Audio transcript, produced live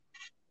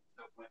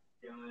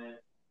All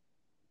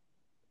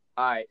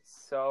right,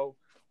 so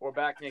we're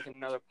back making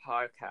another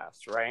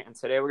podcast, right? And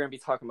today we're going to be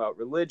talking about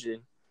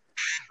religion.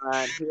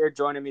 And here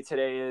joining me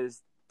today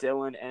is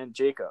Dylan and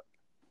Jacob.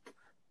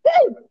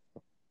 Oh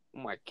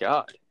my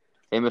God.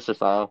 Hey, Mr.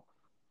 Sal.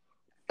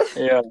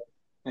 Yeah.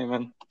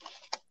 Amen.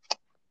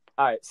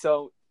 All right,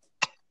 so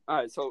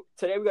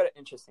today we got an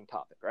interesting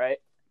topic, right?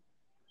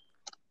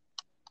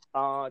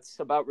 It's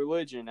about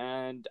religion,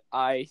 and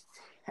I'm,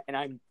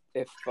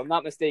 if I'm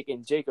not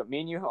mistaken, Jacob, me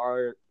and you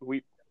are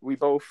we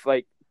both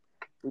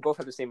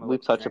have the same religion. We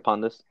touch right?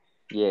 upon this.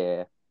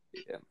 Yeah.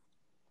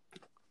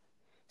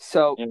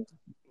 So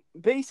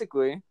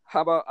basically,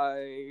 how about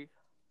I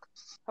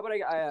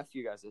ask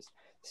you guys this?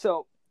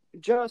 So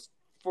just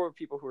for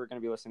people who are going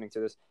to be listening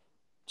to this,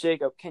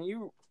 Jacob, can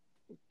you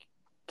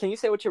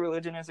say what your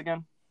religion is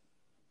again?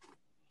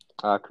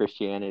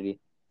 Christianity.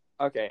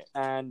 Okay,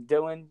 and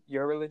Dylan,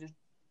 your religion?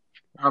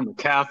 I'm a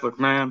Catholic,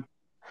 man.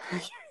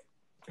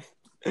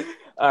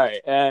 All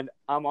right, and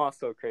I'm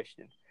also a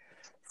Christian.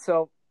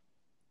 So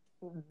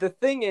the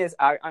thing is,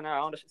 I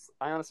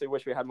honestly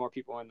wish we had more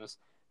people in this,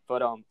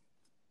 but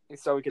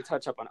so we could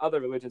touch up on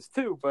other religions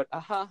too. But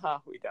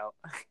we don't.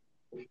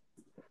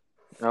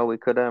 No, we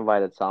could have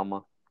invited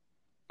Salma.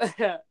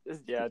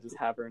 just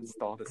have her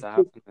install this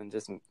app and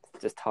just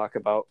talk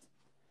about.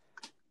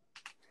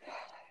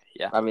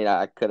 Yeah, I mean,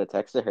 I could have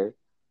texted her.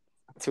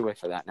 Too late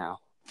for that now.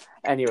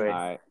 Anyway, All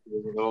right.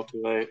 It's a little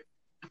too late.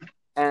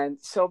 And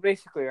so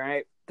basically,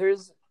 right,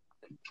 there's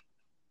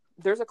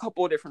a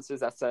couple of differences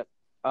that set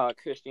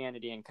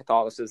Christianity and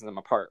Catholicism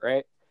apart,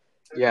 right?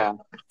 Yeah.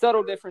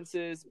 Subtle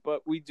differences,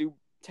 but we do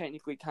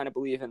technically kind of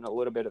believe in a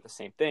little bit of the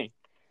same thing.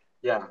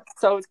 Yeah.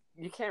 So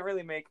you can't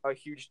really make a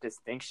huge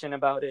distinction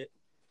about it.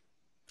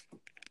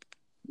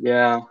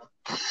 Yeah.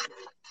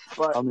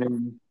 But I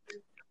mean,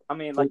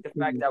 like the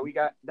fact that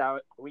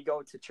we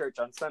go to church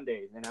on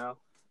Sundays, you know?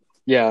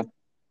 yeah.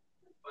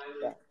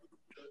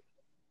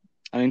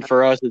 I mean,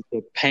 for us, it's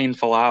a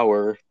painful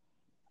hour.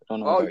 I don't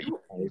know.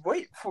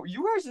 Oh,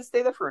 you guys just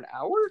stay there for an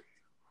hour?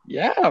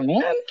 Yeah,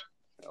 man.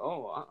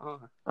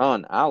 Oh, Oh,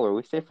 an hour.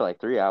 We stayed for like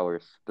 3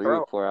 hours. 3 Bro.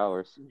 or 4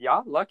 hours.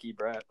 Y'all lucky,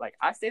 bro. Like,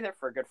 I stay there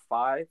for a good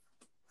 5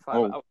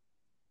 hours.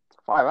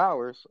 5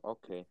 hours?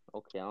 Okay.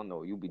 I don't know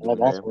what you be doing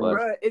that's there, weird.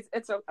 but Bro,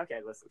 it's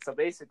okay. Listen, so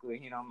basically,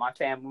 you know, my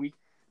family,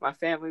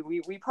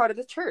 we part of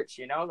the church.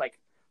 You know, like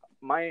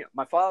my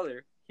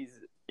father, he's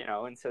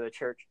into the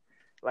church,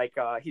 like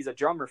he's a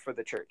drummer for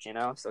the church. You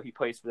know, so he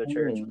plays for the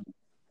church,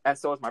 and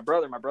so is my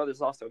brother. My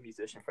brother's also a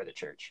musician for the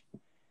church.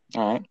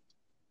 All right.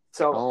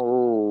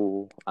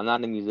 So, I'm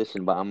not a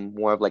musician, but I'm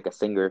more of like a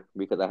singer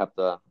because I have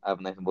a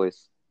nice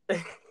voice.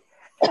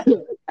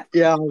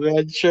 Yeah,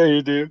 man. Sure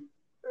you do.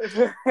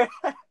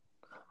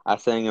 I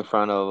sang in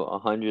front of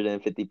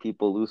 150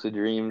 people, Lucid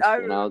Dreams,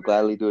 and I'll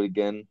gladly do it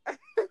again.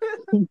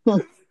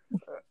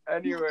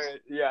 Anyway,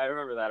 yeah, I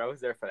remember that. I was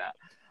there for that.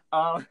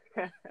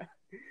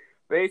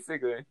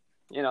 Basically,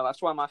 you know, that's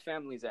why my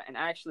family's there. And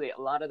actually, a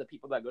lot of the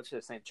people that go to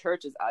the same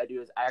church as I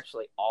do is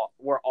actually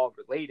we're all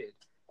related.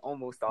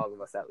 Almost all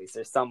of us, at least.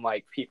 There's some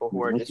like people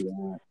who are just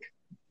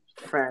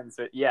friends,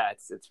 but yeah,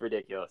 it's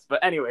ridiculous.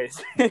 But anyways,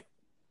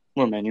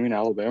 What, man? You in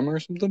Alabama or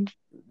something?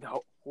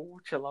 no,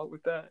 chill out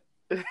with that.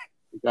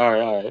 All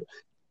right.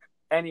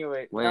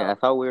 Anyway, Wait, I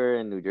thought we were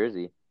in New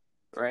Jersey.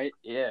 Right?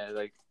 Yeah,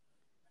 like.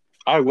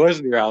 I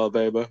was near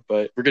Alabama,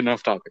 but we're getting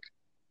off topic.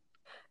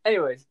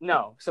 Anyways,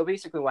 no. So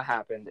basically, what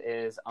happened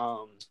is,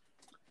 you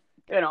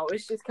know,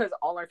 it's just because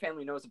all our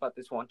family knows about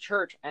this one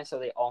church, and so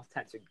they all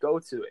tend to go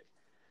to it.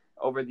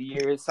 Over the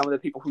years, some of the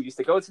people who used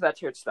to go to that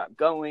church stopped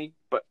going,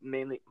 but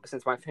mainly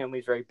since my family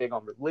is very big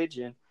on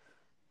religion,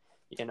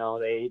 you know,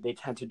 they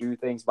tend to do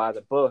things by the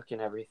book and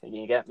everything.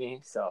 You get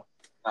me? So,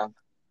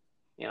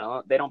 you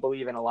know, they don't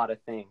believe in a lot of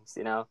things,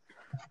 you know.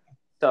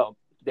 So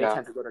they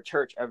tend to go to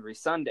church every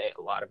Sunday.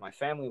 A lot of my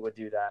family would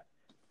do that.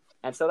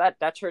 And so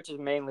that church is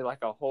mainly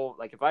like a whole,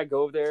 like if I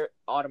go there,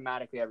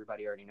 automatically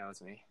everybody already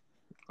knows me.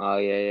 Oh,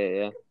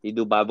 yeah. You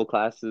do Bible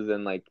classes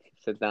and like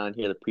sit down and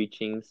hear the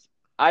preachings.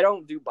 I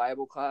don't do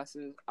Bible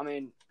classes. I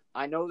mean,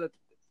 I know that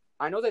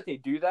they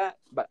do that,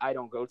 but I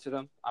don't go to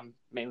them. I'm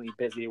mainly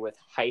busy with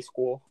high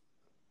school.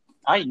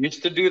 I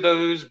used to do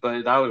those,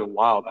 but that was a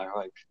while back.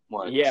 Like,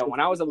 what? Yeah, when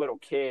I was a little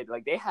kid,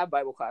 like they have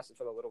Bible classes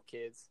for the little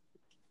kids,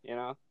 you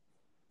know?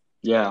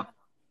 Yeah.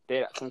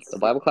 The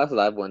Bible classes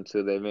I've went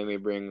to, they made me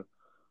bring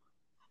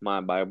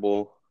my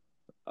Bible,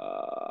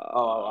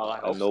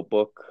 a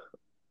notebook,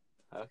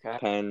 okay,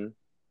 pen,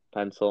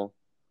 pencil.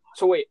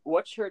 So wait,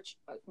 what church?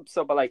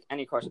 So, but like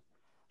any question,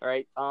 all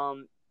right?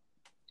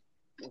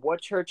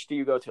 What church do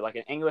you go to? Like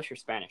an English or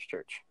Spanish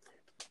church?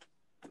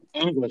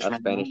 English. A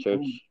Spanish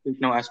church.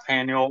 No,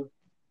 Espanol.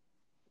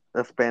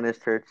 A Spanish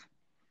church.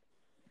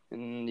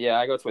 Yeah,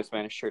 I go to a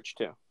Spanish church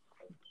too.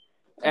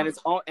 And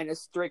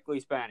it's strictly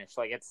Spanish.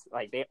 Like it's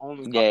like they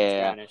only talk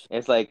Spanish.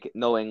 It's like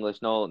no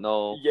English, no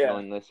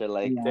English. They're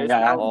like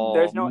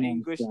there's no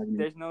English,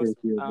 there's no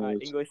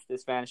English to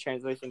Spanish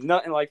translation,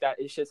 nothing like that.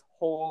 It's just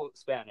whole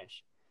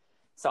Spanish.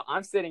 So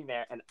I'm sitting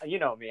there, and you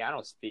know me, I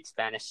don't speak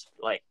Spanish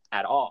like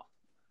at all.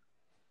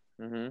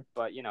 Mm-hmm.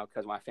 But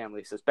because my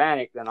family's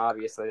Hispanic, then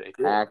obviously they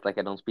do. I act like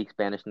I don't speak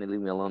Spanish and they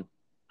leave me alone.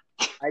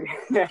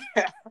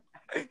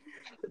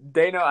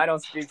 They know I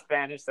don't speak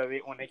Spanish, so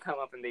when they come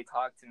up and they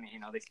talk to me,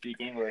 they speak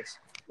English.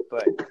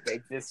 But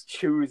they just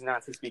choose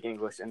not to speak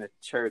English in the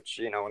church,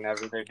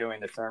 whenever they're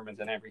doing the sermons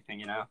and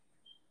everything,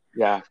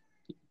 Yeah.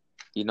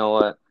 You know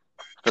what?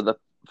 For the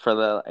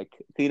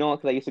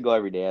because I used to go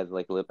every day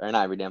or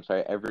not every day. I'm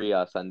sorry, every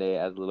Sunday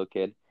as a little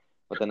kid.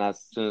 But then as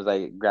soon as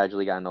I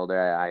gradually got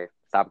older, I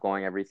stopped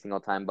going every single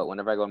time. But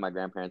whenever I go to my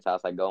grandparents'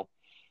 house, I go.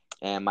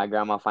 And my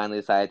grandma finally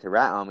decided to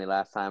rat on me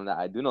last time that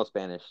I do know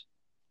Spanish.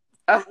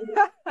 And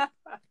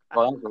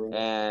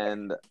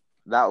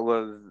that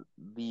was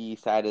the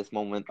saddest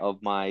moment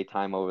of my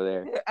time over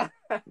there.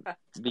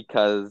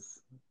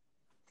 Because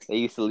they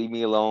used to leave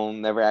me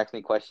alone, never ask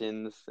me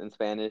questions in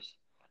Spanish.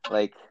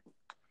 Like,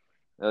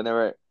 they'll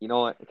never, you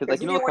know what? Because,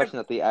 the question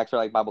that they ask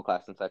for, Bible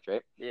class and such,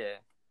 right? Yeah.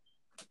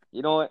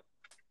 You know what?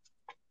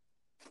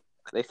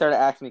 They started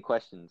asking me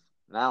questions,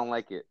 and I don't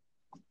like it.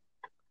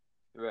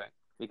 Right.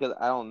 Because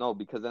I don't know.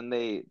 Because then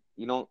they,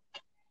 because,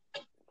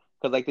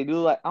 they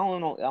do, I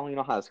don't know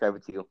how to describe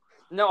it to you.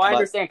 No, I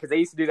understand, because they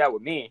used to do that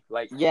with me.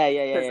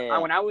 Yeah.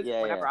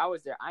 Whenever I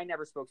was there, I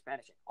never spoke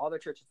Spanish. All the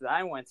churches that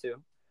I went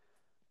to,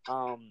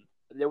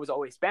 there was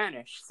always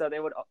Spanish. So they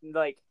would,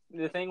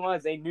 the thing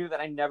was, they knew that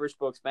I never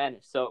spoke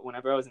Spanish. So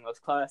whenever I was in those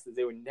classes,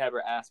 they would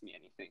never ask me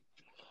anything.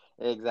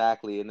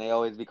 Exactly. And they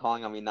always be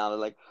calling on me now. They're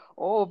like,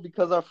 oh,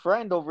 because our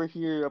friend over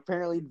here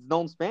apparently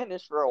known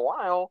Spanish for a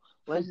while.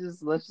 Let's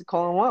just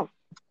call him up.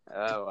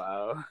 Oh,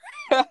 wow.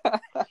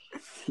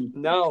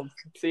 No.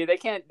 See, they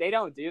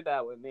don't do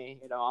that with me.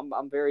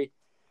 I'm very,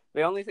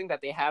 the only thing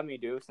that they have me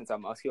do since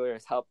I'm muscular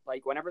is help,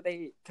 whenever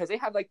because they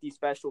have these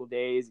special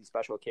days, these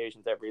special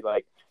occasions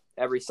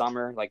every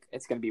summer.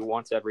 It's going to be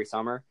once every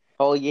summer.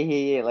 Oh,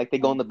 yeah. They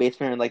go in the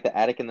basement or the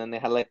attic and then they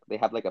have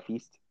a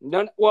feast.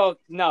 No, well,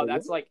 no,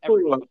 that's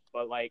every month,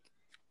 but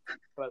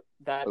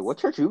that's... Wait, what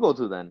church you go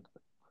to then?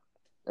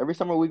 Every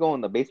summer we go in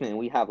the basement and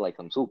we have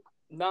some soup.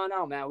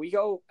 No, man. We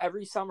go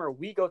every summer.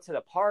 We go to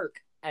the park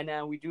and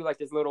then we do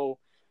this little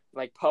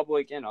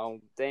public,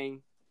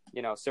 thing,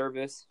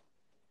 service.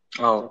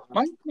 Oh,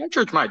 my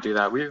church might do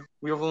that. We've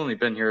only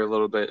been here a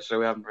little bit, so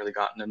we haven't really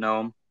gotten to know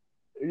them.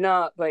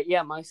 No, but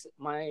yeah, my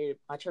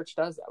church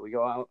does that. We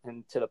go out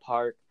into the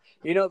park.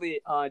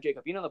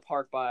 Jacob, the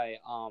park by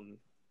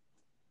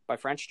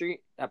French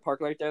Street, that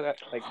park right there,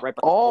 right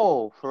by...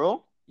 Oh, for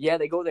real? Yeah,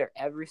 they go there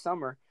every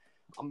summer.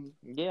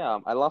 Yeah,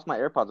 I lost my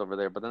AirPods over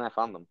there, but then I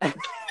found them.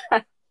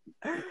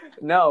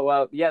 No,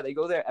 well, yeah, they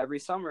go there every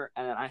summer,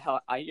 and then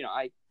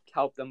I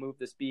help them move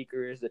the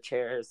speakers, the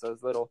chairs,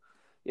 those little,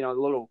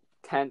 little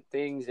tent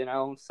things,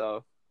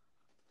 so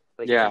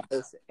yeah,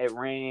 it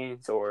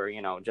rains or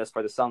just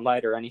for the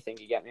sunlight or anything,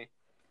 you get me.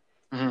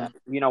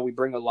 Mm-hmm. We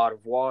bring a lot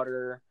of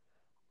water.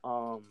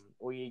 And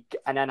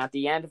then at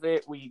the end of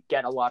it, we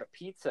get a lot of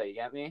pizza. You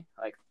get me?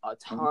 A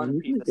ton of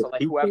pizza. So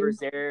whoever's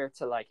there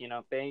to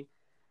thing,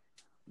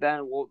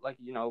 then we'll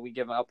we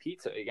give out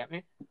pizza. You get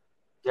me?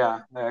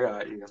 Yeah, I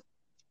got you.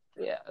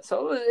 Yeah.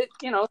 So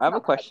I have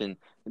a question.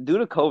 Due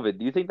to COVID,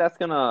 do you think that's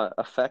gonna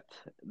affect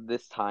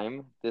this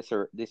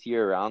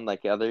year around?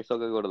 Are they still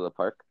gonna go to the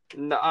park?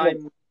 No,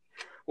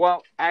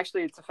 well,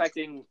 actually, it's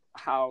affecting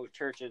how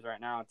church is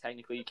right now.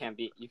 Technically, you can't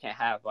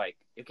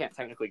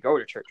technically go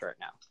to church right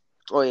now.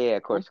 Oh yeah,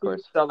 of course.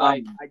 So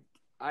I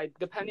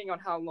depending on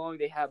how long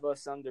they have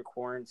us under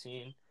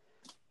quarantine,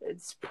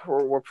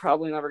 we're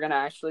probably never gonna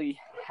actually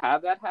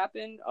have that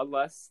happen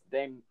unless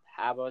they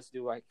have us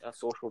do a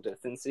social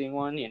distancing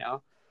one.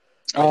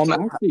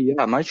 Actually,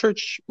 yeah, my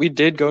church, we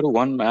did go to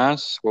one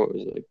mass. What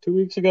was it, 2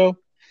 weeks ago?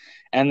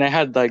 And they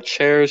had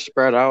chairs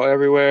spread out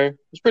everywhere. It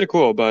was pretty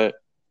cool, but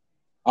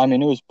I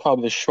mean, it was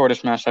probably the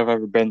shortest mass I've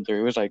ever been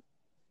through. It was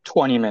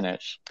 20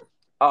 minutes.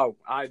 Oh,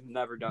 I've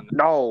never done that.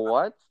 No,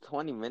 what?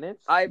 20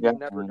 minutes? I've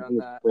never done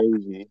that.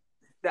 Crazy.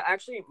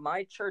 Actually,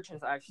 my church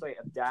has actually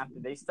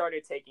adapted. They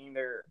started taking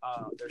their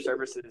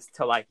services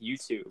to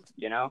YouTube.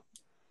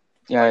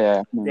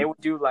 Yeah. They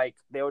would do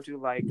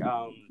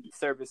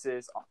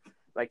services.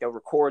 They'll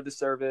record the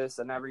service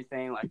and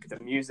everything, the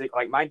music.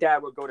 My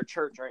dad would go to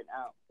church right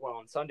now, well,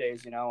 on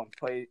Sundays, and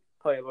play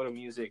a little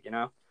music,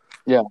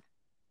 Yeah.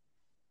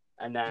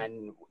 And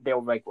then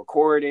they'll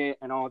record it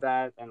and all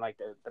that, and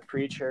the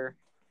preacher,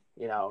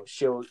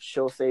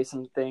 she'll say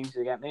some things.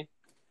 You get me?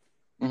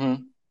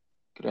 Mm-hmm.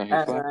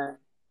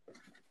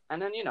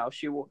 And then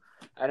she will,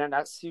 and then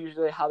that's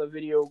usually how the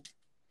video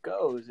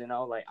goes.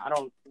 I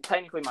don't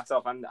technically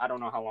myself. I don't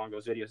know how long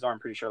those videos are. I'm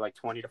pretty sure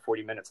 20 to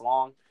 40 minutes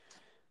long.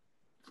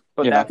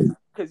 But that's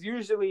because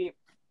usually,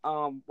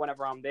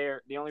 whenever I'm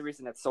there, the only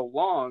reason it's so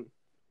long,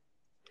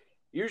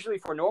 usually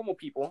for normal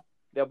people,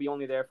 they'll be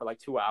only there for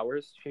 2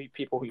 hours.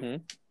 People who,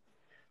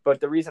 but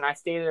the reason I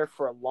stay there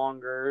for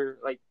longer,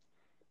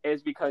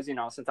 is because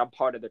since I'm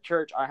part of the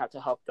church, I have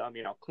to help them,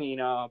 clean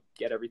up,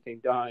 get everything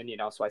done,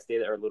 so I stay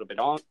there a little bit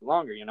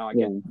longer.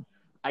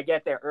 I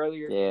get there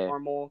earlier than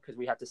normal because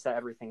we have to set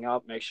everything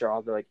up, make sure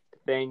all the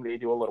they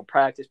do a little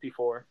practice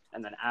before,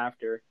 and then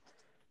after,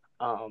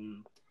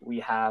 we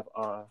have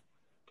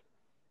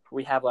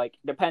we have like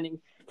depending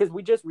because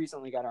we just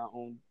recently got our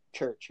own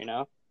church,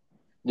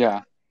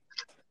 Yeah.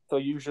 So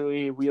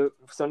usually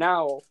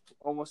now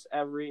almost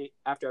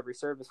after every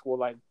service we'll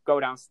like go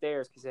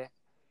downstairs because it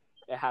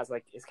has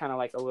like it's kind of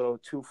like a little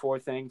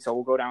 2-4 thing. So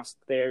we'll go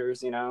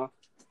downstairs,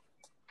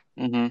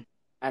 Mm-hmm.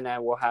 and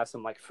then we'll have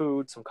some like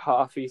food, some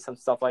coffee, some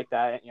stuff like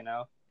that,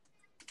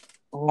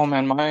 Oh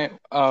man,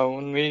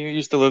 when we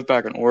used to live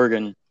back in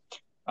Oregon,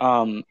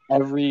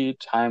 every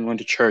time we went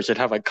to church, they'd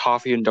have like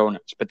coffee and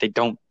donuts, but they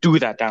don't do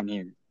that down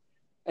here.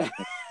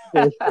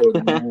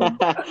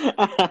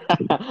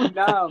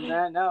 No,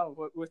 man,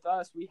 no. With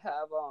us, we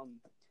have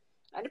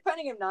and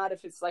depending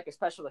if it's like a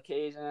special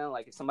occasion,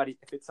 like if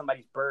it's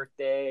somebody's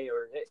birthday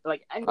or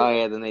Oh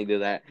yeah, then they do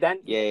that. Then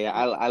yeah.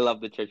 I love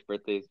the church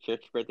birthdays.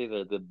 Church birthdays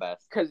are the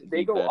best because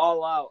they go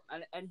all out,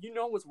 and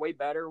what's way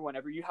better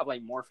whenever you have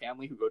like more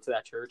family who go to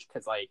that church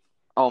because like.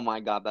 Oh my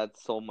God,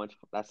 that's so much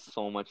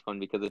fun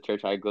because the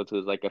church I go to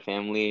is like a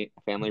family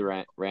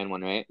ran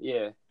one, right?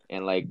 Yeah.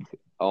 And like,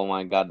 oh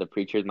my God, the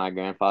preacher is my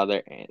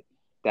grandfather, and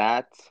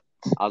I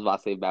was about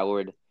to say a bad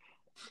word.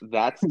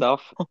 That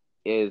stuff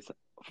is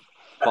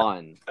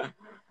fun.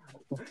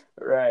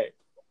 Right.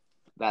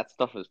 That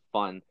stuff is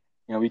fun.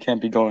 We can't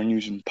be going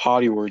using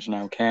potty words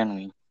now, can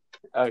we?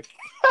 Okay.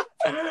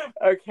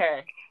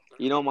 Okay.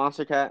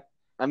 Monster Cat?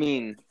 I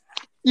mean...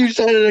 You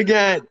said it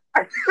again!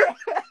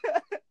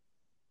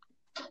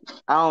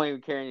 I don't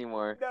even care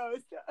anymore. No,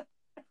 stop.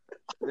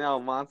 No,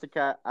 Monster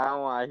Cat, I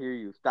don't want to hear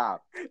you.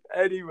 Stop.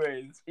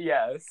 Anyways,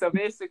 yeah. So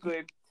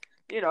basically,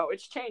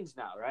 it's changed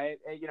now, right?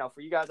 And,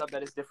 for you guys, I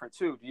bet it's different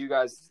too. Do you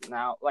guys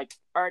now, like,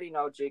 I already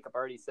know Jacob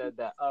already said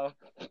that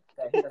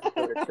he doesn't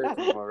go to church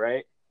anymore,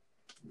 right?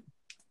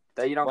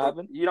 That you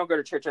don't go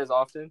to church as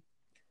often?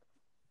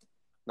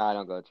 No, I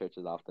don't go to church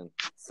as often.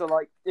 So,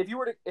 like, if you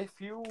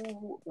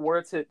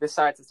were to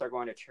decide to start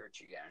going to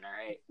church again, all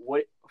right,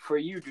 what for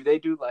you? Do they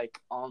do like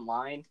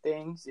online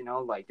things?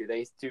 Like, do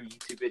they do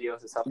YouTube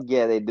videos and stuff?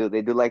 Yeah, they do.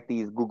 They do like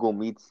these Google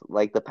Meets.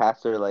 Like the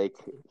pastor, like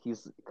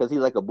he's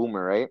like a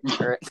boomer, right?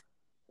 Right.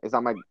 It's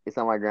not my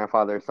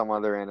grandfather. It's some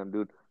other random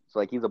dude. So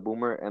like he's a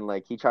boomer, and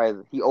like he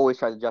always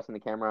tries to adjust in the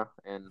camera,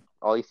 and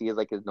all you see is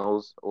like his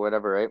nose or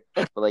whatever, right?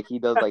 But like he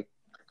does like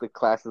the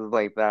classes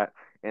like that,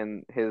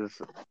 and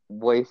his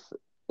voice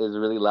is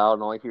really loud,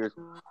 and all you hear is,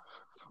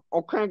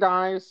 "Okay,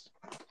 guys."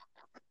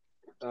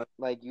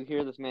 Like you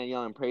hear this man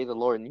yelling, "Praise the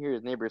Lord," and you hear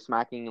his neighbor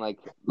smacking like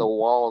the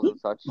walls and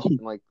such,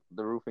 and like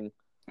the roofing.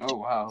 Oh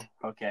wow!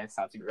 Okay,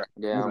 sounds great.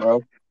 Yeah.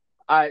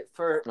 I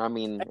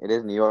mean, it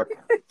is New York.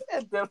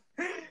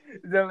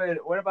 Dylan,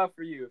 what about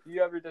for you? If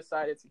you ever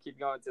decided to keep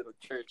going to the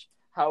church,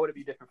 how would it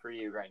be different for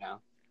you right now?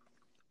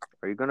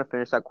 Are you gonna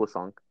finish that cool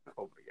song?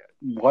 Oh my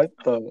God! What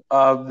the?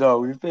 No,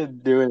 we've been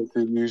doing it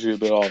through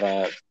YouTube and all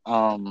that.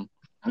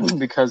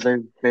 Because they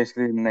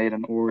basically made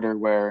an order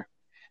where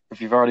if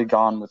you've already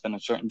gone within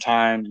a certain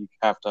time, you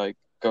have to like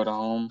go to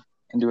home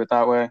and do it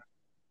that way.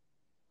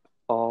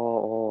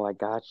 Oh, I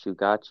got you.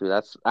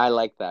 I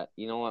like that.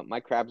 You know what?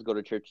 My crabs go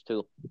to church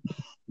too.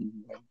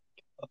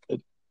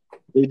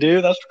 They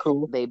do? That's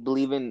cool. They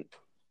believe in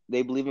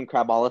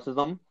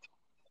Crabolicism.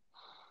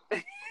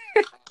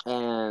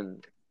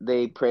 And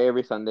they pray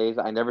every Sundays.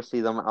 I never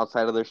see them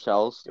outside of their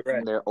shells.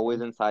 Right. They're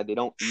always inside. They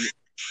don't eat.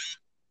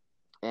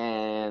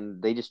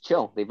 And they just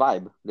chill. They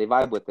vibe. They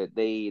vibe with it.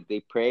 They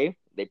pray.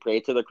 They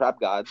pray to the crab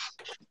gods,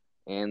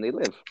 and they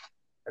live.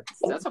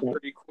 That's a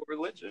pretty cool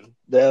religion.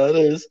 Yeah, it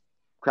is.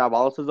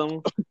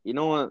 Crabolicism. You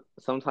know what?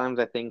 Sometimes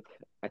I think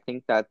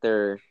that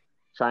they're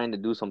trying to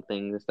do some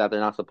things that they're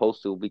not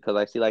supposed to, because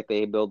I see like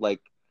they build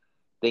like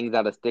things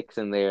out of sticks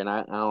in there, and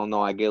I don't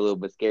know. I get a little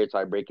bit scared, so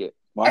I break it.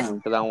 Wow.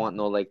 Because I don't want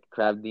no like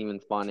crab demon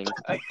spawning.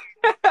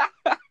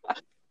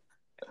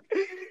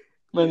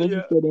 Man, this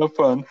is so much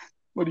fun.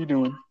 What are you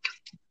doing?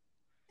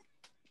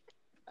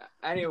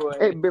 Anyway.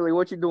 Hey, Billy,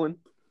 what you doing?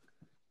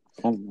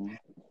 Oh,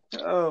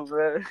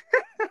 man.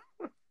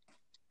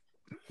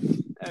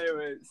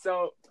 Anyway,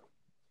 so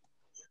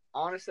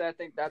honestly, I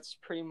think that's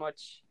pretty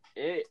much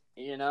it,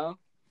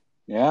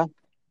 Yeah.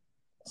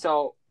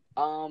 So,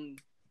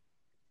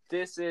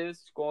 this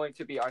is going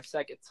to be our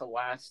second to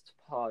last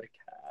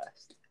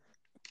podcast.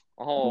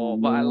 Oh,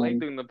 but I like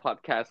doing the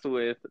podcast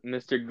with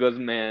Mr.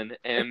 Guzman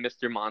and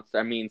Mr. Monster.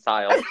 I mean,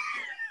 Sile.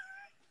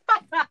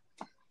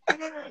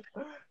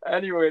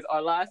 Anyways,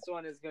 our last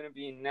one is going to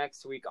be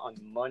next week on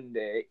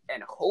Monday,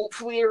 and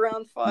hopefully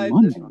around 5.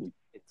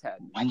 It's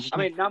 10. I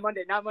mean, not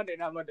Monday. Oh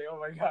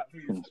my God,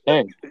 please.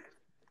 Hey.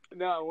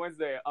 No,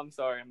 Wednesday. I'm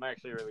sorry. I'm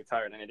actually really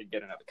tired. I need to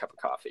get another cup of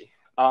coffee.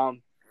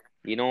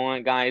 You know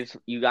what, guys?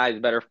 You guys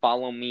better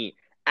follow me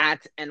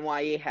at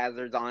NYA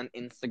Hazards on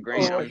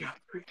Instagram. Oh my God.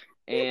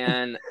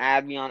 And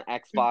add me on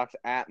Xbox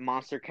at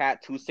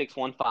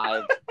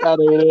MonsterCat2615. That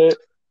ain't it.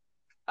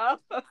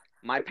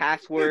 My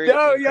password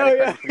No, and credit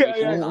card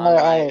information is on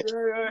my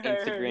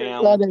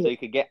Instagram, so you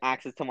could get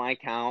access to my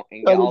account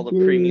and get all the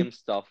premium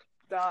stuff.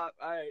 Stop.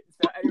 All right.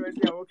 So, anyways,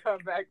 yeah, we'll come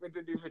back with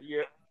a new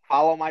video.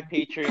 Follow my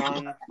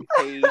Patreon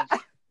page.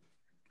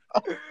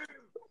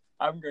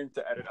 I'm going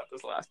to edit out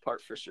this last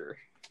part for sure.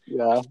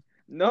 Yeah.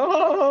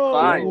 No.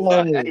 Fine. Why?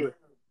 Anyway,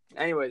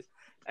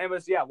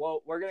 Anyways, yeah.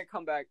 Well, we're gonna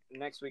come back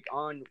next week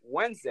on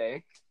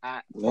Wednesday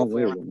at Yeah,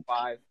 hopefully there you around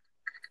 5.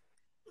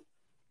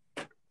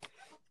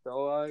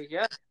 So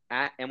yeah.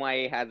 At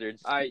MIA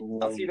Hazards. All right.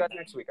 I'll see you guys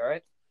next week. All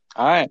right.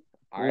 All right.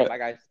 All right, bye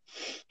guys.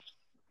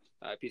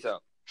 All right. Peace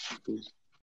out. Peace.